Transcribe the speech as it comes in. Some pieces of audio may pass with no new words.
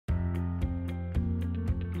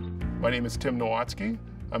My name is Tim Nowatzki.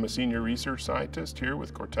 I'm a senior research scientist here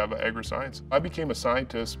with Corteva Agriscience. I became a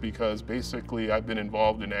scientist because basically I've been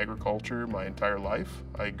involved in agriculture my entire life.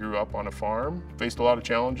 I grew up on a farm, faced a lot of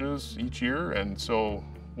challenges each year, and so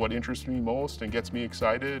what interests me most and gets me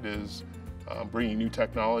excited is bringing new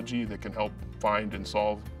technology that can help find and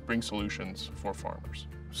bring solutions for farmers.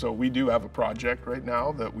 So we do have a project right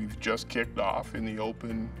now that we've just kicked off in the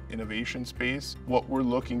open innovation space. What we're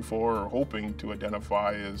looking for or hoping to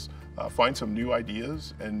identify is find some new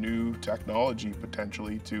ideas and new technology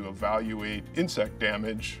potentially to evaluate insect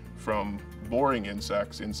damage from boring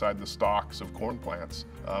insects inside the stalks of corn plants.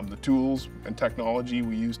 The tools and technology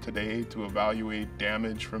we use today to evaluate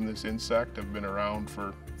damage from this insect have been around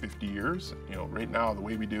for 50 years. Right now the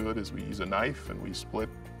way we do it is we use a knife and we split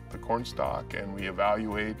the corn stalk and we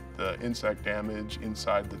evaluate the insect damage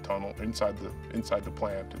inside the tunnel, inside the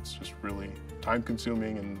plant. It's just really time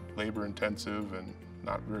consuming and labor intensive and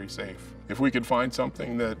not very safe. If we could find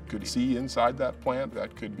something that could see inside that plant,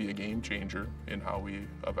 that could be a game changer in how we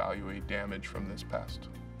evaluate damage from this pest.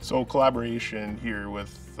 So collaboration here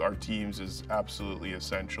with our teams is absolutely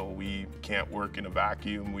essential. We can't work in a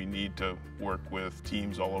vacuum. We need to work with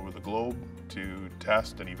teams all over the globe to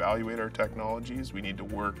test and evaluate our technologies. We need to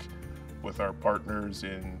work with our partners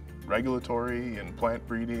in regulatory and plant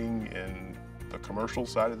breeding and the commercial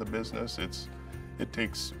side of the business. It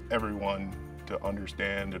takes everyone to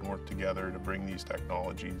understand and work together to bring these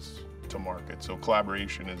technologies to market. So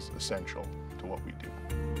collaboration is essential to what we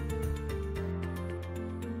do.